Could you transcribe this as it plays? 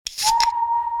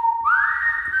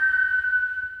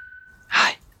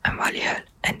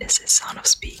and this is Sound of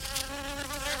Speed.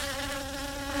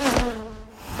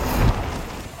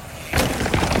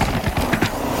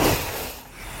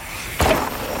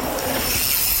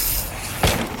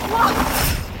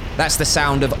 That's the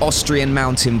sound of Austrian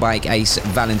mountain bike ace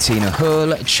Valentina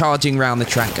Höll charging round the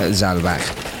track at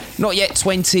Saalbach. Not yet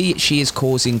 20, she is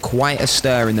causing quite a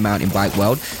stir in the mountain bike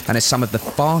world and has some of the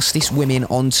fastest women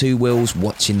on two wheels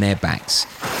watching their backs.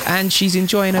 And she's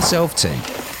enjoying herself too.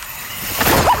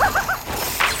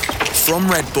 From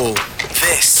Red Bull,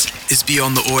 this is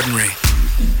Beyond the Ordinary.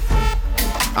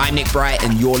 I'm Nick Bright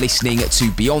and you're listening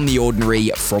to Beyond the Ordinary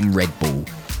from Red Bull.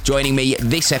 Joining me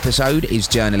this episode is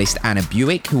journalist Anna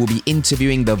Buick, who will be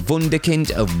interviewing the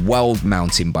wunderkind of world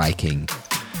mountain biking.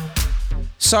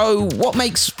 So, what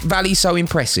makes Vali so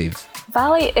impressive?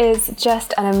 Vali is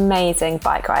just an amazing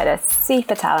bike rider,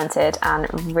 super talented and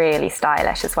really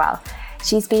stylish as well.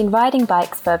 She's been riding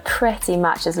bikes for pretty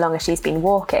much as long as she's been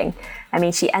walking. I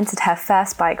mean, she entered her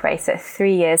first bike race at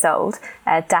 3 years old,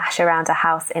 a dash around a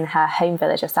house in her home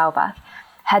village of Saalbach.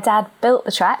 Her dad built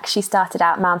the track she started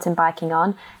out mountain biking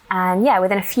on, and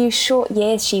within a few short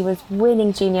years she was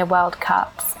winning junior World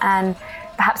Cups, and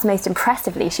perhaps most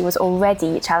impressively, she was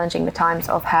already challenging the times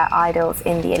of her idols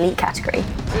in the elite category.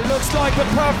 It looks like the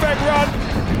perfect run.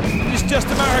 It's just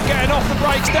a matter of getting off the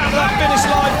brakes down to that finish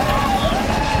line.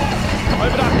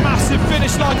 Over that massive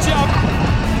finish line jump.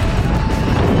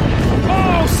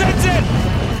 Oh, sends it!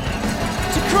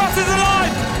 She crosses the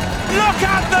line! Look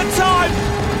at the time!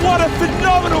 What a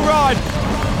phenomenal ride!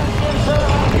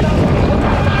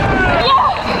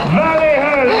 Vali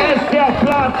Höll, erster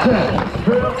Platz.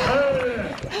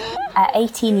 At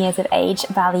 18 years of age,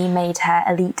 Vali made her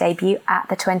elite debut at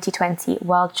the 2020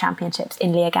 World Championships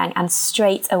in Leogang, and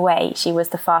straight away she was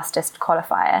the fastest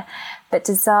qualifier. But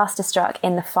disaster struck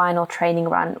in the final training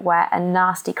run, where a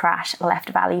nasty crash left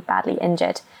Vali badly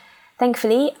injured.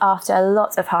 Thankfully, after a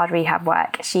lot of hard rehab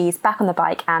work, she's back on the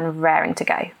bike and raring to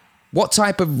go. What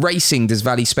type of racing does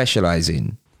Vali specialise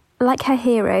in? Like her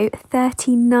hero,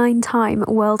 39-time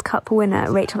World Cup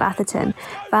winner Rachel Atherton,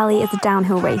 Vali is a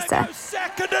downhill racer.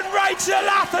 Second, and Rachel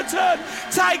Atherton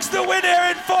takes the win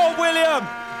here in Fort William.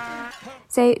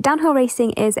 So downhill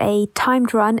racing is a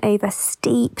timed run over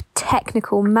steep,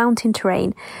 technical mountain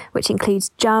terrain, which includes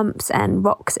jumps and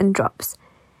rocks and drops.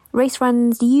 Race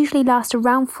runs usually last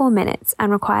around 4 minutes and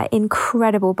require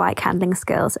incredible bike handling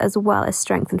skills as well as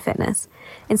strength and fitness.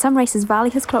 In some races, Vali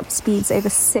has clocked speeds over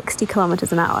 60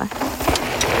 kilometres an hour.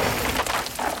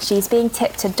 She's being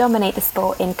tipped to dominate the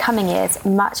sport in coming years,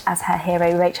 much as her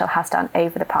hero Rachel has done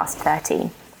over the past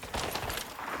 13.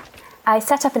 I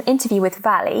set up an interview with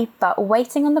Vali, but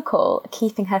waiting on the call,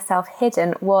 keeping herself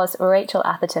hidden, was Rachel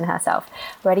Atherton herself,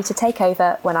 ready to take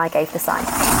over when I gave the sign.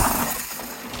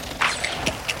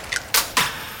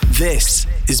 This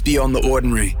is Beyond the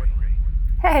Ordinary.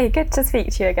 Hey, good to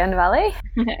speak to you again, Vali.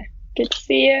 Good to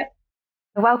see you.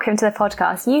 Welcome to the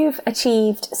podcast. You've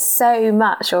achieved so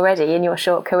much already in your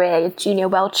short career. You're junior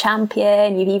world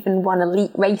champion, you've even won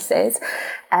elite races,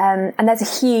 and there's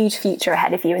a huge future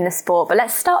ahead of you in the sport. But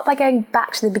let's start by going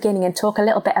back to the beginning and talk a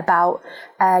little bit about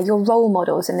your role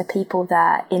models and the people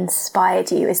that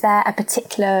inspired you. Is there a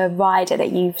particular rider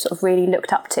that you've sort of really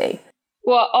looked up to?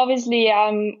 Well, obviously,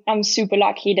 I'm super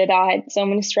lucky that I had so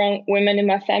many strong women in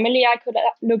my family I could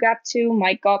look up to.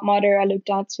 My godmother I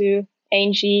looked up to,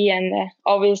 Angie, and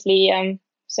obviously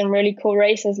some really cool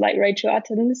racers like Rachel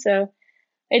Atherton. So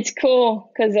it's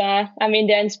cool because,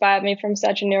 they inspired me from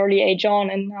such an early age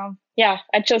on. And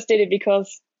I just did it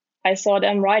because I saw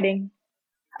them riding.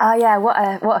 Oh, yeah,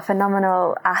 what a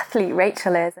phenomenal athlete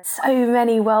Rachel is. So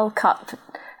many World Cup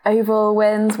oval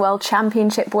wins, World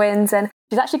Championship wins, and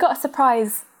she's actually got a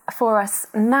surprise for us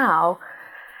now.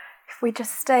 If we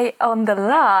just stay on the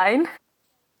line.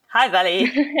 Hi, Vali.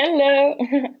 Hello.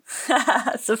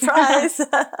 Surprise.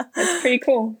 That's pretty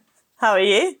cool. How are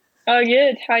you? Oh,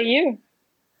 good. How are you?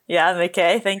 Yeah, I'm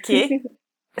okay. Thank you.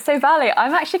 So, Vali,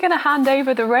 I'm actually going to hand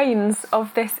over the reins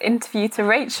of this interview to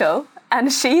Rachel,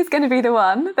 and she's going to be the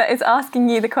one that is asking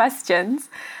you the questions.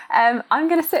 I'm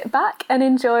going to sit back and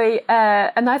enjoy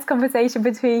a nice conversation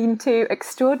between two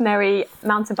extraordinary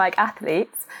mountain bike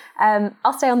athletes.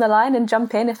 I'll stay on the line and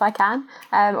jump in if I can,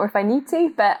 or if I need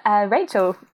to. But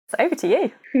Rachel, it's over to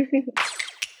you.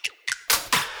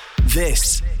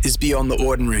 This is Beyond the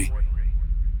Ordinary.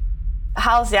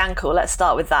 How's the ankle? Let's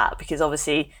start with that, because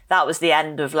obviously that was the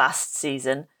end of last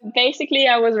season. Basically,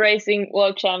 I was racing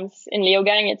World Champs in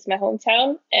Leogang. It's my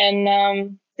hometown.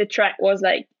 And the track was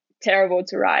terrible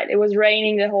to ride. It was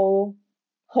raining the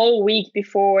whole week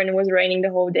before, and it was raining the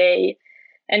whole day.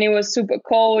 And it was super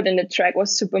cold, and the track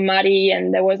was super muddy,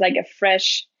 and there was a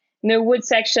fresh the wood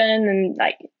section, and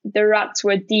like the ruts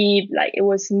were deep, like it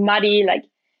was muddy, like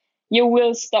your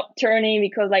wheels stopped turning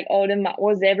because like all the mud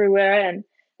was everywhere, and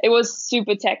it was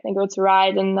super technical to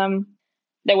ride. And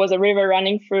there was a river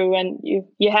running through, and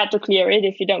you had to clear it.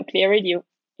 If you don't clear it, you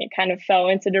kind of fell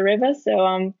into the river.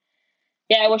 So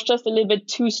yeah, I was just a little bit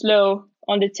too slow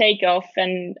on the takeoff,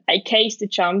 and I cased the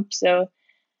jump, so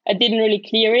I didn't really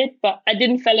clear it, but I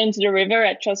didn't fall into the river.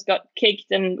 I just got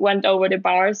kicked and went over the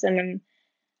bars. And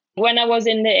when I was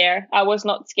in the air, I was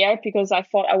not scared because I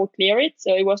thought I would clear it.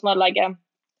 So it was not like a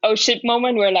oh shit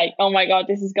moment where like, oh my God,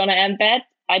 this is gonna end bad.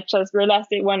 I just realized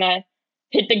it when I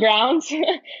hit the ground.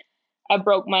 I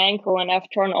broke my ankle, and I've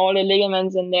torn all the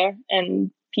ligaments in there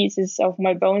and pieces of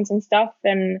my bones and stuff.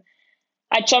 And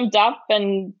I jumped up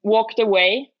and walked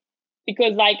away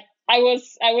because like I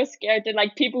was scared that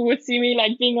like people would see me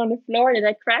like being on the floor, that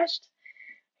I crashed.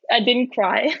 I didn't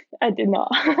cry. I did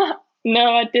not.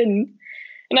 No, I didn't.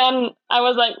 And then I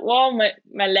was like, well,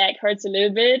 my leg hurts a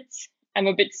little bit. I'm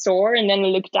a bit sore. And then I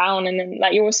looked down, and then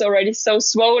like it was already so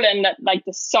swollen that like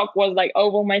the sock was like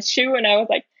over my shoe. And I was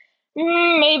like,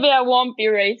 maybe I won't be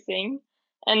racing.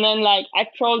 And then like I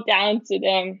crawled down to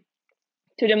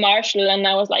the marshal, and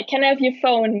I was like, can I have your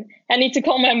phone? I need to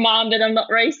call my mom that I'm not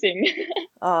racing.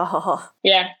 Oh.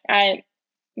 Yeah, I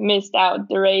missed out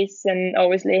the race and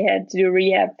obviously had to do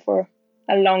rehab for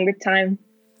a longer time.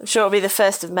 I'm sure it'll be the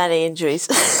first of many injuries.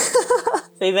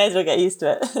 So you may as well get used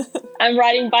to it. I'm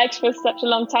riding bikes for such a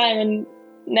long time and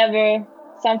never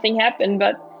something happened.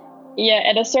 But yeah,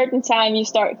 at a certain time you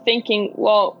start thinking,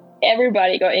 well,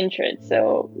 everybody got injured.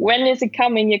 So when is it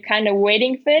coming? You're kind of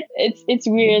waiting for it. It's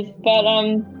weird. But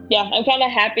yeah, I'm kind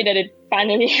of happy that it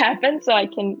finally happened so I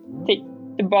can tick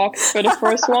the box for the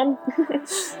first one.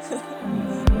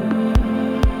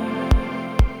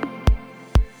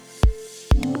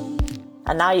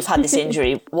 And now you've had this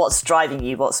injury, what's driving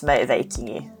you? What's motivating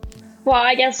you? Well,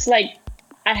 I guess like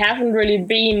I haven't really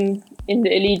been in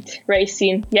the elite race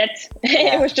scene yet.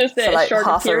 Yeah, it was just a like short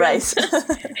half appearance. A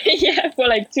race. Yeah, for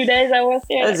like 2 days I was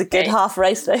there. It was a good half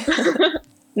race though.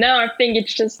 No, I think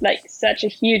it's just like such a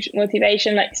huge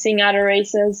motivation, like seeing other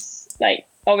racers, like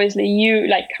obviously you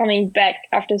like coming back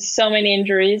after so many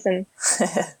injuries. And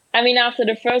I mean, after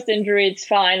the first injury, it's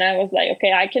fine. I was like,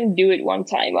 okay, I can do it one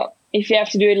time. But if you have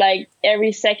to do it like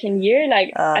every second year,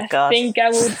 like think I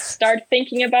would start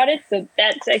thinking about it. So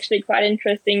that's actually quite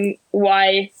interesting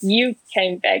why you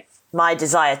came back. My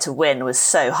desire to win was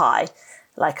so high.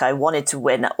 Like I wanted to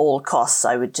win at all costs.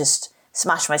 I would just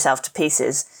smash myself to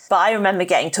pieces. But I remember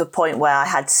getting to a point where I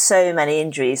had so many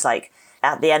injuries, like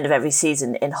at the end of every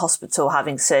season in hospital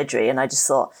having surgery. And I just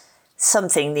thought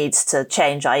something needs to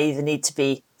change. I either need to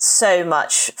be so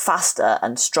much faster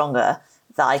and stronger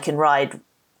that I can ride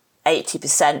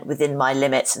 80% within my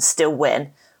limits and still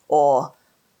win, or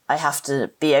I have to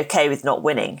be okay with not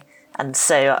winning. And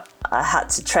so I had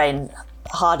to train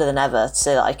harder than ever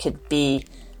so that I could be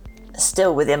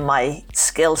still within my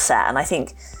skill set. And I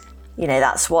think, you know,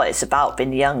 that's what it's about,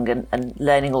 being young and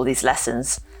learning all these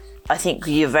lessons. I think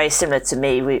you're very similar to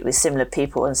me. We're similar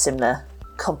people and similar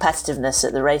competitiveness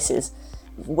at the races.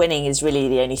 Winning is really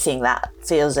the only thing that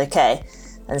feels okay.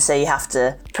 And so you have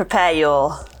to prepare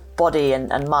your body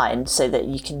and mind so that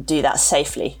you can do that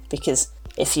safely, because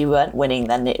if you weren't winning,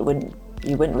 then you wouldn't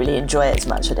really enjoy it as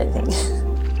much, I don't think.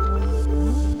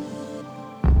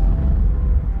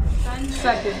 10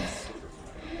 seconds.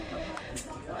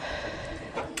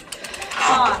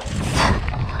 5.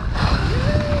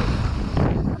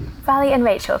 Vali and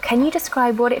Rachel, can you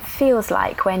describe what it feels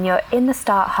like when you're in the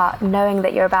start hut knowing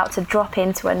that you're about to drop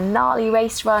into a gnarly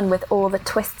race run with all the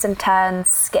twists and turns,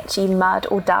 sketchy mud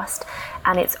or dust,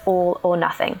 and it's all or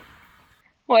nothing?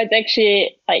 Well, it's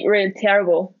actually like really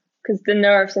terrible because the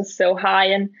nerves are so high,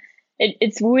 and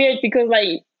it's weird because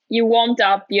like you warmed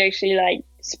up, you actually like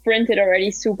sprinted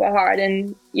already super hard,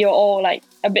 and you're all like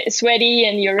a bit sweaty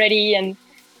and you're ready, and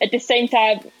at the same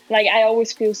time, like I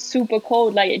always feel super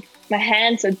cold, like my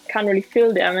hands, I can't really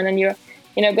feel them, and then you're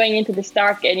going into the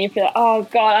start gate and you feel, oh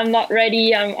God, I'm not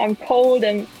ready, I'm cold,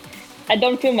 and I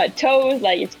don't feel my toes.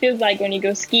 Like it feels like when you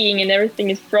go skiing and everything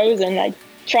is frozen, like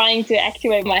trying to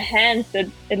activate my hands that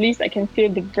at least I can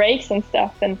feel the brakes and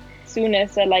stuff. And as soon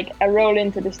as I roll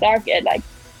into the start gate, like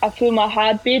I feel my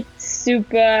heartbeat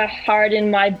super hard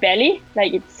in my belly.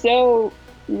 Like it's so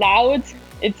loud.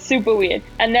 It's super weird.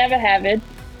 I never have it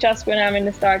just when I'm in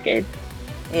the start gate.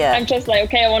 Yeah. I'm just like,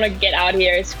 okay, I want to get out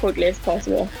here as quickly as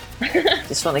possible.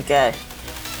 Just want to go.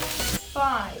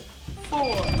 5, 4.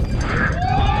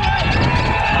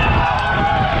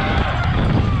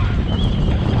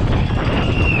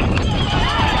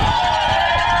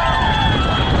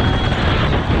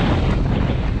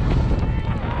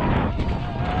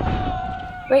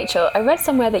 Rachel, I read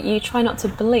somewhere that you try not to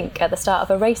blink at the start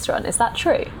of a race run. Is that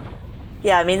true?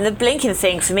 Yeah, I mean, the blinking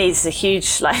thing for me is a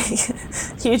huge,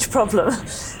 huge problem.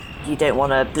 You don't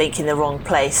want to blink in the wrong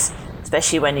place,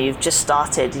 especially when you've just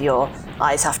started. Your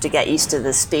eyes have to get used to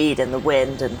the speed and the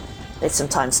wind, and they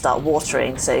sometimes start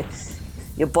watering. So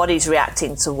your body's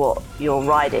reacting to what you're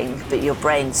riding, but your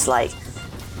brain's like,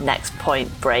 next point,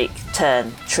 brake,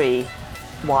 turn, tree,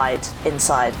 wide,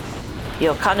 inside.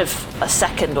 You're kind of a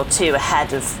second or two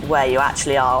ahead of where you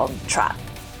actually are on track.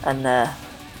 And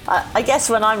I guess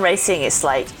when I'm racing, it's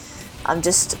like I'm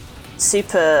just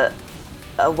super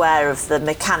aware of the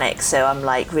mechanics. So I'm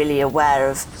like really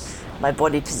aware of my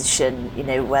body position, you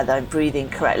know, whether I'm breathing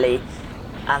correctly,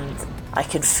 and I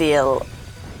can feel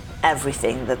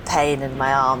everything, the pain in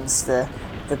my arms, the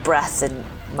breath in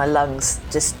my lungs,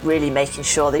 just really making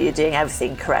sure that you're doing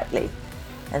everything correctly.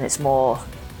 And it's more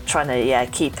trying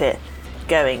to keep it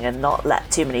going and not let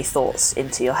too many thoughts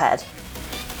into your head.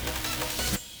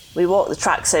 We walk the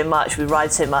track so much, we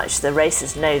ride so much, the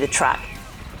racers know the track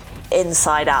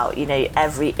inside out, you know,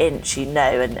 every inch you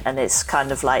know, and it's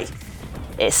kind of like,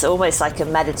 it's almost like a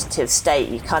meditative state.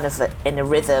 You're kind of in a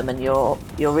rhythm, and you're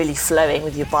really flowing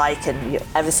with your bike, and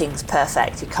everything's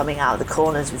perfect. You're coming out of the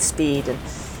corners with speed, and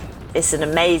it's an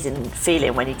amazing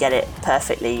feeling when you get it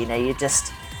perfectly. You know,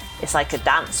 it's like a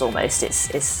dance almost.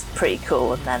 It's pretty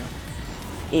cool, and then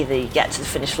either you get to the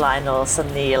finish line or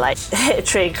suddenly you like hit a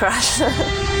tree and crash.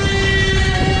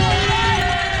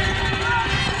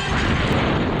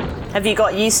 Have you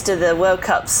got used to the World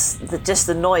Cups, just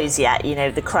the noise yet? You know,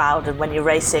 the crowd, and when you're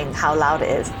racing, how loud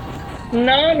it is?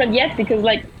 No, not yet, because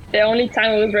like the only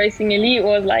time I was racing elite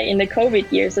was like in the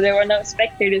COVID year, so there were no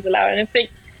spectators allowed. And I think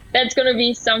that's going to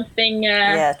be something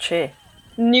true.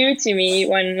 New to me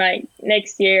when like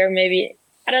next year maybe.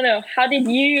 I don't know. How did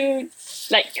you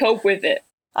like cope with it?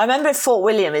 I remember Fort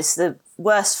William is the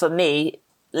worst for me.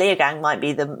 Leogang might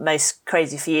be the most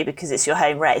crazy for you because it's your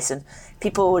home race and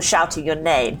people were shouting your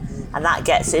name, and that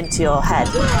gets into your head.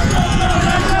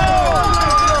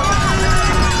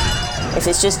 If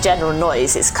it's just general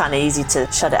noise, it's kind of easy to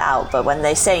shut it out, but when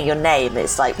they're saying your name,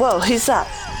 it's like, whoa, who's that?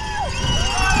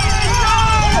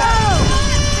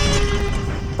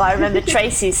 But I remember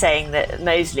Tracy saying that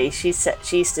Moseley, she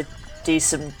used to do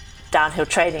some downhill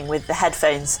training with the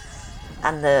headphones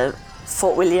and the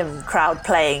Fort William crowd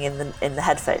playing in the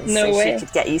headphones, no so way. she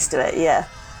could get used to it. Yeah.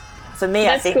 For me,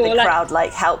 that's I think cool. The crowd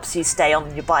like helps you stay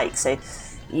on your bike. So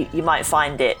you might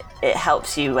find it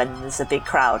helps you when there's a big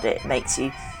crowd. It makes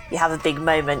you have a big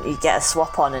moment. You get a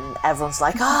swap on, and everyone's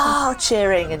like, oh,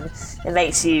 cheering, and it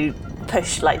makes you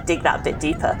push, like dig that bit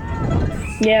deeper.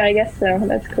 Yeah, I guess so.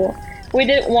 That's cool. We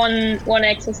did one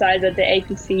exercise at the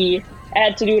APC. I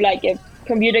had to do like a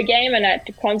computer game, and I had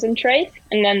to concentrate.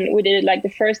 And then we did it like the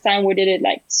first time we did it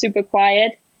like super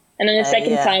quiet, and then the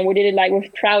second time we did it like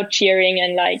with crowd cheering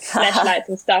and like flashlights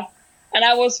and stuff. And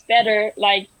I was better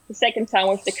like the second time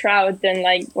with the crowd than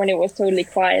like when it was totally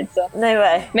quiet. So no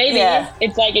way. Maybe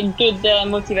it's like a good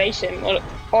motivation,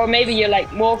 or maybe you're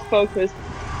like more focused.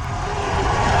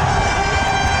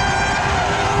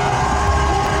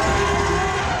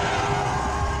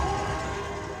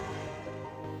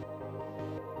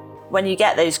 When you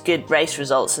get those good race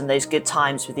results and those good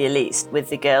times with the elites, with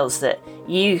the girls that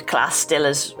you class still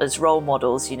as role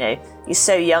models, you know, you're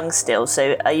so young still.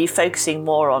 So are you focusing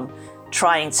more on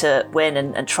trying to win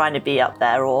and trying to be up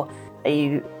there, or are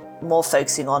you more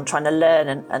focusing on trying to learn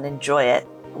and enjoy it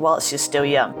whilst you're still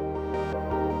young?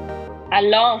 I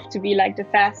love to be like the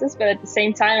fastest, but at the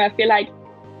same time, I feel like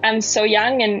I'm so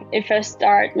young, and if I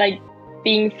start like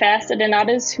being faster than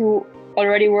others who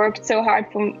already worked so hard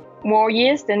for more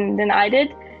years than I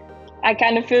did, I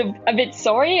kind of feel a bit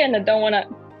sorry, and I don't want to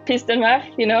piss them off,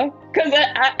 you know, because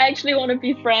I actually want to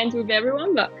be friends with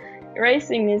everyone, but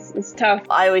racing is tough.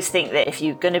 I always think that if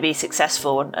you're going to be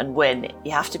successful and win,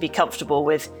 you have to be comfortable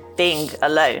with being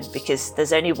alone, because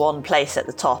there's only one place at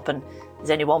the top, and there's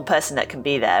only one person that can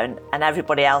be there, and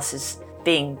everybody else is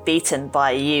being beaten by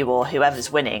you or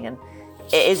whoever's winning, and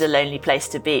it is a lonely place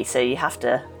to be. So you have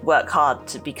to work hard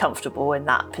to be comfortable in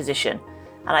that position.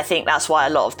 And I think that's why a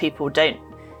lot of people don't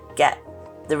get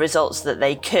the results that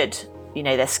they could, you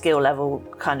know, their skill level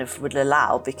kind of would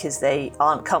allow, because they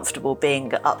aren't comfortable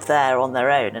being up there on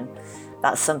their own. And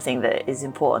that's something that is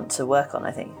important to work on,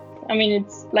 I think. I mean,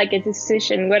 it's like a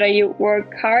decision, whether you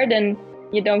work hard and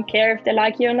you don't care if they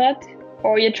like you or not,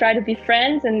 or you try to be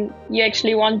friends and you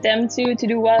actually want them to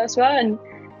do well as well. And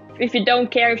if you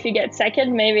don't care if you get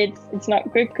second, maybe it's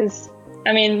not good, because,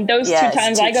 I mean, those two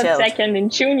times I got second in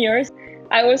juniors,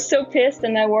 I was so pissed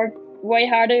and I worked way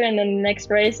harder, and then the next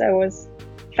race I was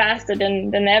faster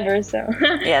than ever. So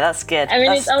yeah, that's good. I mean,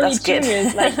 that's, it's only good.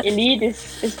 juniors. Like elite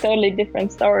is totally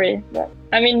different story. But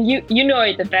I mean, you know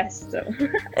it the best. So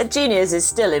Juniors is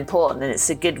still important, and it's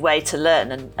a good way to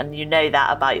learn, and you know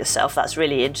that about yourself. That's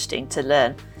really interesting to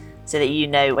learn, so that you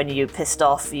know when you're pissed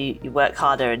off, you work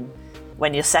harder, and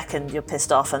when you're second, you're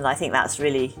pissed off. And I think that's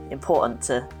really important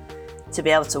to be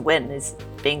able to win, is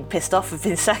being pissed off of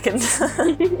being second.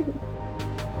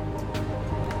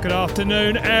 Good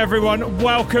afternoon, everyone.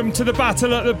 Welcome to the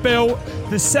Battle at the Bill,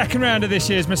 the second round of this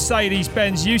year's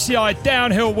Mercedes-Benz UCI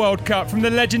Downhill World Cup from the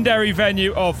legendary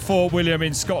venue of Fort William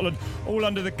in Scotland, all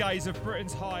under the gaze of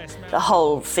Britain's highest mountain. The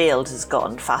whole field has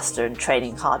gotten faster and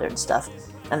training harder and stuff.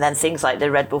 And then things like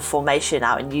the Red Bull formation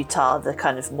out in Utah, the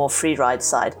kind of more free ride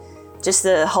side, just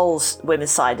the whole women's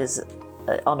side as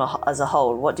a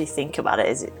whole. What do you think about it?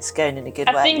 Is it going in a good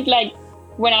way? I think like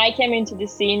when I came into the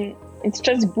scene, it's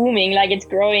just booming, like it's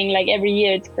growing, like every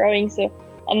year it's growing. So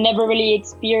I never really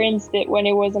experienced it when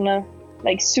it was on a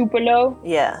like super low.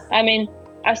 Yeah. I mean,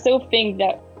 I still think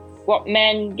that what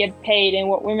men get paid and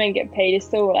what women get paid is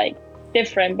still like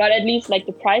different, but at least like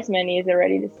the prize money is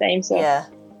already the same. So yeah,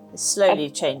 it's slowly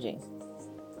changing.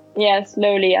 Yeah,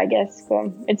 slowly, I guess.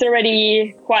 So it's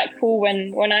already quite cool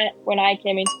when I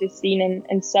came into the scene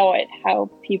and saw it, how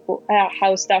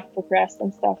stuff progressed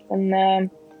and stuff.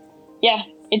 And yeah,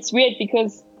 it's weird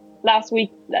because last week,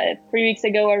 3 weeks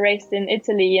ago, I raced in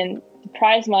Italy and the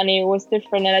prize money was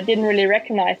different and I didn't really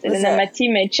recognize it. And then my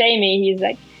teammate Jamie, he's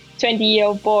like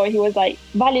 20-year-old boy, he was like,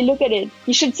 Vali, look at it.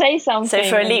 You should say something. So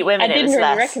for elite women, I didn't it was really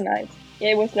less. recognize. Yeah,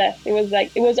 it was less.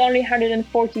 It was only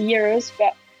 140 euros,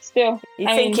 but still.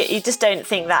 You just don't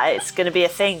think that it's going to be a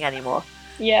thing anymore.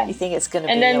 Yeah. You think it's going to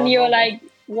be. And then you're normal. like,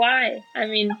 why? I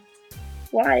mean,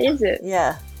 why is it?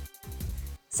 Yeah.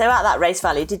 So at that race,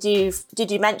 Vali, did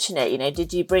you mention it? You know,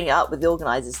 did you bring it up with the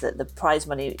organisers that the prize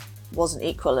money wasn't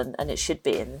equal and it should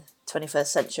be in the 21st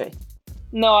century?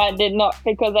 No, I did not,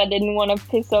 because I didn't want to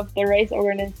piss off the race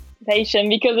organization,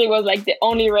 because it was like the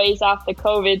only race after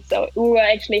COVID. So we were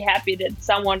actually happy that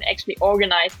someone actually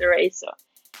organized the race. So,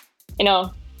 you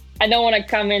know, I don't want to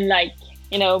come in like,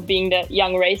 you know, being the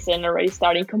young racer and already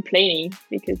starting complaining,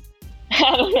 because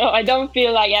I don't know, I don't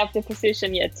feel like I have the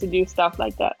position yet to do stuff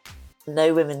like that.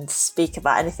 No women speak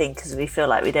about anything because we feel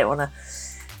like we don't want to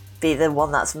be the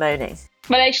one that's moaning.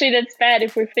 But actually that's bad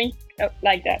if we think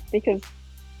like that, because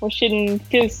we shouldn't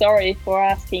feel sorry for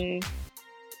asking.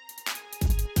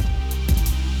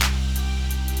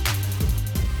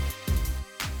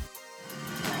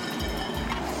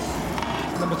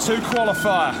 Number 2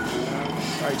 qualifier,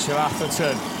 Rachel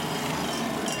Atherton.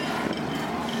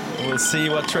 We'll see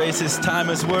what Trace's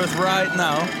time is worth right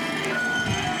now.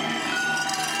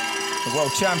 The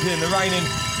world champion, the reigning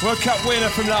World Cup winner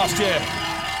from last year.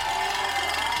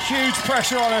 Huge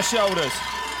pressure on her shoulders.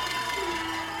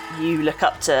 You look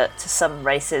up to some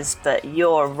races, but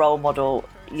you're a role model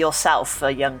yourself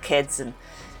for young kids and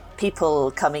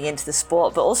people coming into the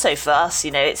sport, but also for us.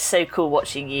 You know, it's so cool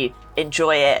watching you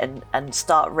enjoy it and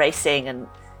start racing and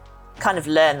kind of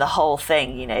learn the whole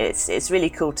thing. You know, it's really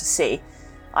cool to see.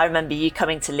 I remember you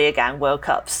coming to Leogang World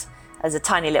Cups as a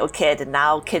tiny little kid, and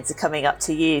now kids are coming up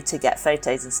to you to get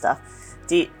photos and stuff.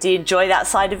 Do you enjoy that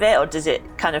side of it, or does it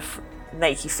kind of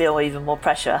make you feel even more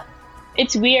pressure?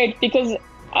 It's weird because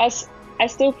I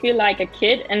still feel like a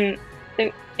kid, and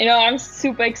you know, I'm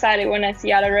super excited when I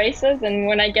see other racers and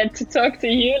when I get to talk to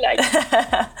you. Like,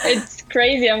 it's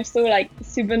crazy. I'm still like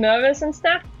super nervous and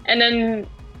stuff. And then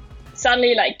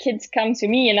suddenly like kids come to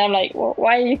me and I'm like, well,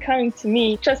 why are you coming to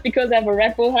me? Just because I have a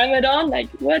Red Bull helmet on? Like,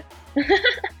 what?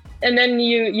 And then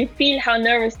you feel how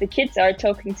nervous the kids are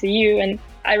talking to you. And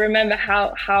I remember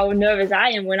how nervous I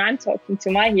am when I'm talking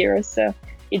to my heroes. So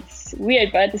it's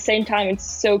weird, but at the same time, it's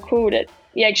so cool that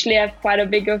you actually have quite a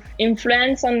big of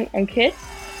influence on kids.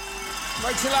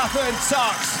 Rachel Atherton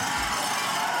tucks.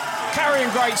 Carrying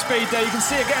great speed there. You can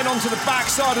see her getting onto the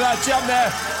backside of that jump there.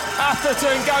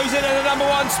 Atherton goes in at the number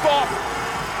 1 spot.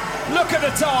 Look at the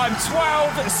time,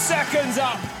 12 seconds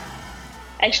up.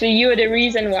 Actually, you are the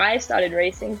reason why I started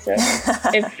racing. So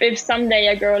if someday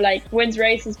a girl like wins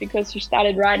races because she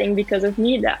started riding because of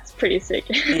me, that's pretty sick.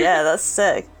 Yeah, that's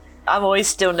sick. I'm always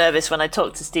still nervous when I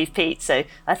talk to Steve Peat, so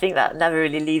I think that never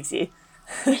really leaves you.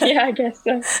 Yeah, I guess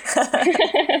so.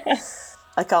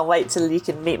 I can't wait till you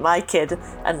can meet my kid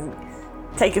and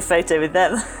take a photo with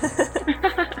them.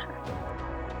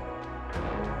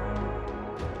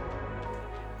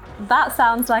 That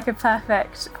sounds like a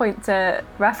perfect point to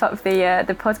wrap up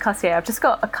the podcast here. I've just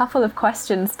got a couple of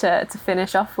questions to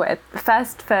finish off with.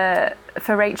 First for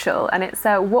Rachel, and it's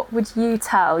what would you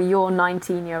tell your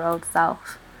 19-year-old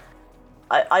self?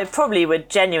 I probably would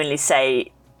genuinely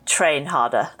say train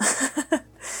harder.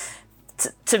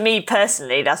 To me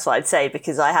personally, that's what I'd say,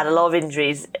 because I had a lot of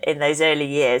injuries in those early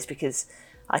years because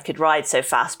I could ride so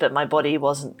fast, but my body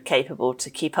wasn't capable to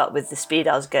keep up with the speed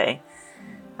I was going.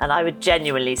 And I would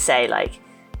genuinely say, like,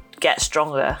 get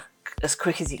stronger as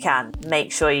quick as you can.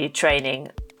 Make sure you're training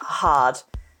hard,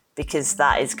 because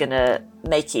that is going to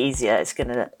make it easier. It's going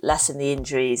to lessen the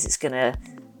injuries. It's going to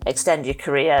extend your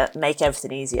career, make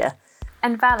everything easier.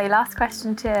 And Vali, last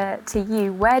question to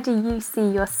you. Where do you see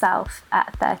yourself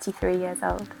at 33 years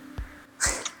old?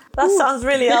 That sounds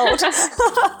really old.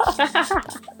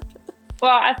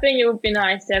 Well, I think it would be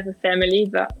nice to have a family,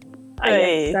 but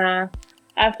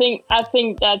I think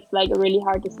that's like a really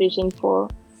hard decision for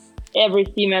every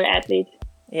female athlete.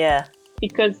 Yeah.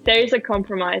 Because there is a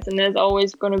compromise, and there's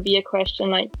always going to be a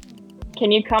question like,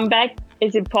 can you come back?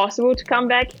 Is it possible to come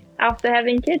back after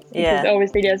having kids? Yeah. Because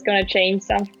obviously there's going to change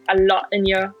a lot in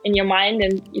your mind,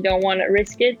 and you don't want to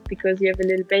risk it because you have a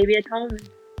little baby at home.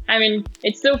 I mean,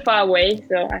 it's still far away,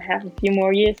 so I have a few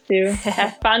more years to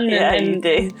have fun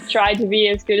and try to be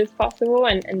as good as possible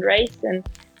and race and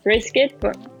risk it.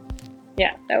 But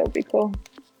yeah, that would be cool.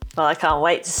 Well, I can't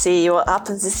wait to see what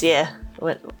happens this year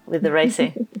with the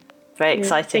racing. Very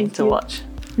exciting to watch.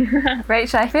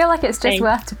 Rachel, I feel like it's just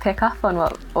worth to pick up on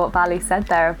what Vali said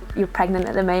there. You're pregnant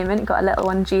at the moment, got a little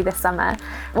one due this summer.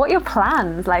 What are your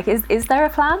plans? Like, is there a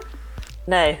plan?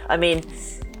 No, I mean,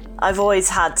 I've always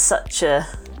had such a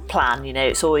plan, you know,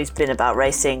 it's always been about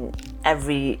racing.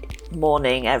 Every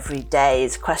morning, every day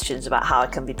is questions about how I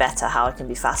can be better, how I can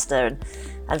be faster,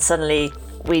 and suddenly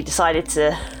we decided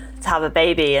to have a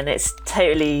baby, and it's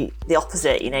totally the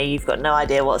opposite. You know, you've got no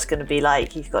idea what it's going to be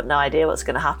like, you've got no idea what's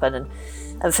going to happen,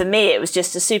 and for me it was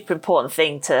just a super important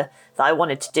thing that I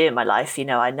wanted to do in my life. You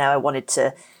know I wanted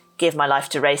to give my life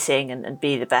to racing and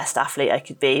be the best athlete I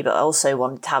could be, but I also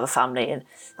wanted to have a family, and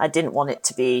I didn't want it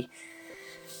to be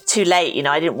too late. You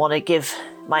know, I didn't want to give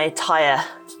my entire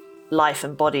life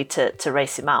and body to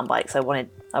racing mountain bikes. I wanted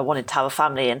to have a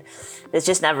family, and there's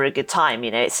just never a good time.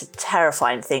 You know, it's a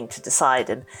terrifying thing to decide,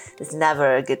 and there's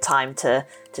never a good time to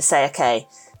say, okay,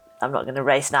 I'm not going to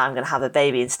race now, I'm going to have a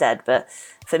baby instead. But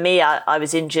for me, I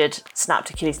was injured, snapped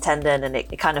Achilles tendon, and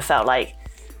it kind of felt like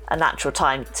a natural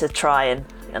time to try.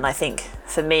 And I think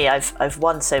for me, I've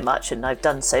won so much and I've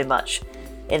done so much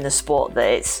in the sport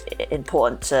that it's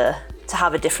important to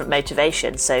have a different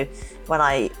motivation. So when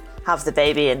I have the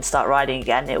baby and start riding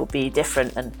again, it will be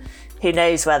different, and who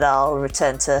knows whether I'll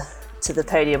return to the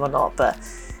podium or not. But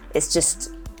it's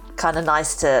just kind of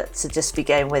nice to just be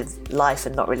going with life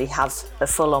and not really have a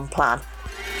full-on plan.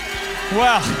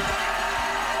 Well,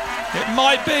 it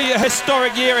might be a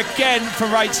historic year again for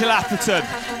Rachel Atherton.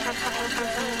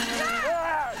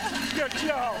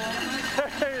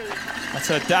 That's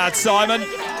her dad, Simon.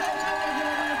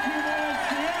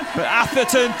 But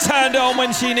Atherton turned it on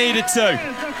when she needed to.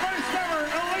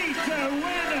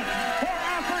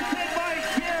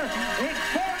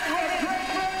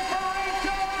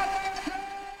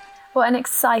 What an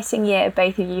exciting year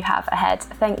both of you have ahead.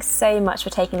 Thanks so much for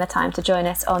taking the time to join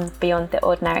us on Beyond the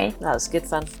Ordinary. That was good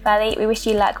fun. Vali, we wish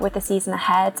you luck with the season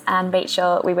ahead, and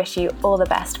Rachel, we wish you all the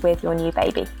best with your new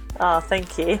baby. Oh,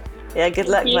 thank you. Yeah, good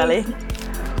luck, Vali.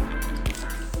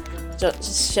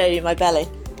 Just show you my belly.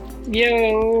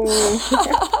 Yo.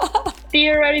 Do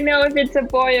you already know if it's a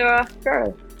boy or a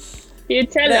girl? Do you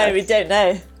tell us? No, we don't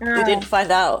know. We didn't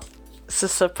find out. It's a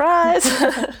surprise.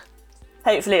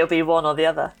 Hopefully it'll be one or the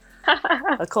other.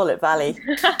 I'll call it Vali.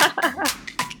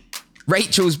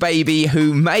 Rachel's baby,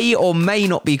 who may or may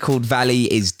not be called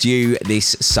Vali, is due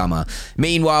this summer.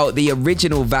 Meanwhile, the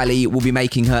original Vali will be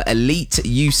making her elite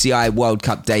UCI World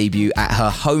Cup debut at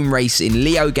her home race in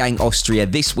Leogang, Austria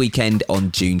this weekend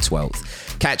on June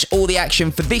 12th. Catch all the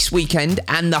action for this weekend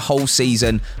and the whole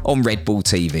season on Red Bull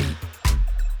TV.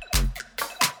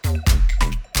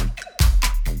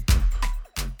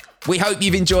 We hope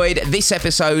you've enjoyed this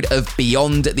episode of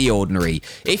Beyond the Ordinary.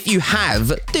 If you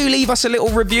have, do leave us a little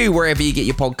review wherever you get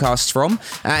your podcasts from.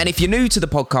 And if you're new to the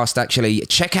podcast, actually,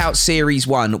 check out Series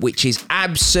 1, which is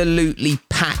absolutely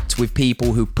packed with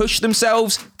people who push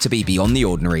themselves to be beyond the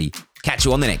ordinary. Catch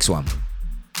you on the next one.